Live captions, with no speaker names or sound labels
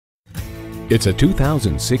It's a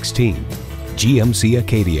 2016 GMC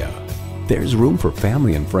Acadia. There's room for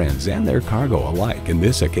family and friends and their cargo alike in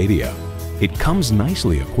this Acadia. It comes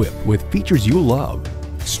nicely equipped with features you love: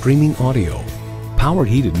 streaming audio, power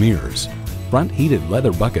heated mirrors, front heated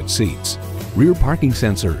leather bucket seats, rear parking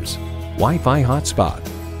sensors, Wi-Fi hotspot,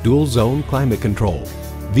 dual zone climate control,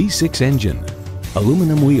 V6 engine,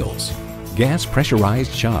 aluminum wheels, gas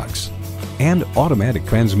pressurized shocks, and automatic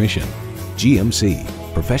transmission. GMC,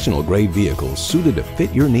 professional grade vehicles suited to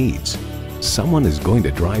fit your needs. Someone is going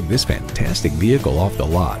to drive this fantastic vehicle off the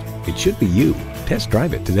lot. It should be you. Test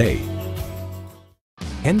drive it today.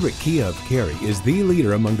 Hendrick Kia of Cary is the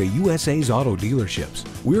leader among the USA's auto dealerships.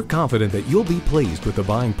 We're confident that you'll be pleased with the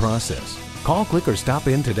buying process. Call, click, or stop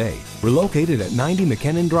in today. We're located at 90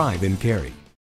 Mackenan Drive in Cary.